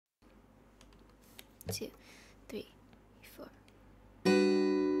2, 3, 4.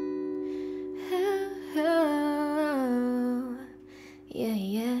 Yeah,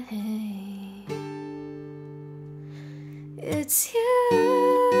 yeah. It's you.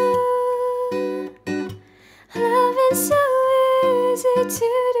 Loving so easy to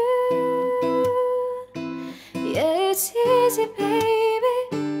do. Yeah, it's easy, baby.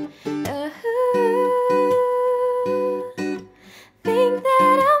 Think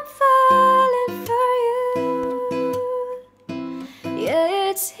that I'm falling for you. Yeah,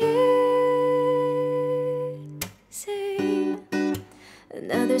 it's easy.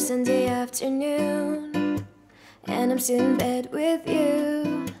 Another Sunday afternoon, and I'm still in bed with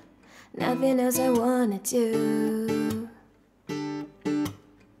you. Nothing else I wanna do.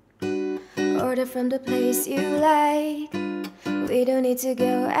 Order from the place you like. We don't need to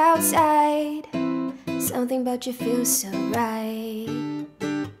go outside. Something about you feels so right.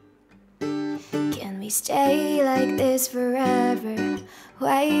 Can we stay like this forever?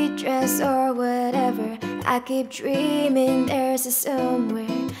 White dress or whatever. I keep dreaming there's a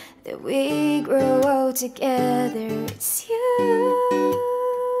somewhere that we grow old together. It's you.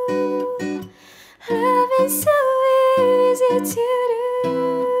 Loving so easy to do.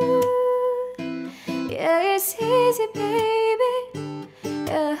 Yeah, it's easy, baby.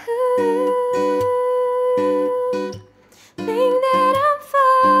 Think that I'm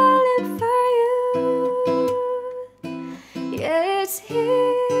falling for you. Yeah, it's easy.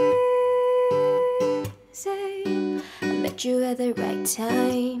 I met you at the right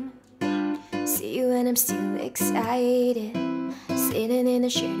time. See you and I'm still excited. Sitting in a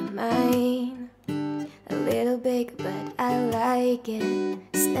shirt of mine. A little big, but I like it.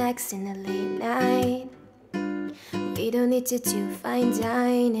 Snacks in the late night. We don't need to do fine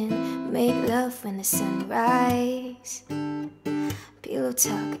dining. Make love when the sun rises. Pillow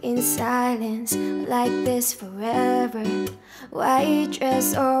talk in silence. Like this forever. White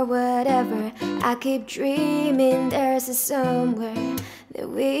dress or whatever. I keep dreaming there's a somewhere that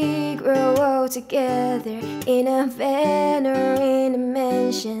we grow old together. In a van or in a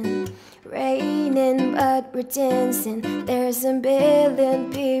mansion. Raining but we're dancing. There's a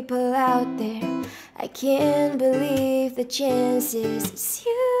billion people out there. I can't believe the chances. It's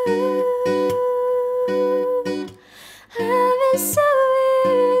you. Love is so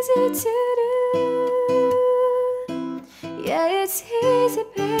easy to do. Yeah, it's easy,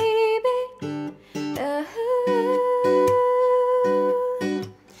 baby.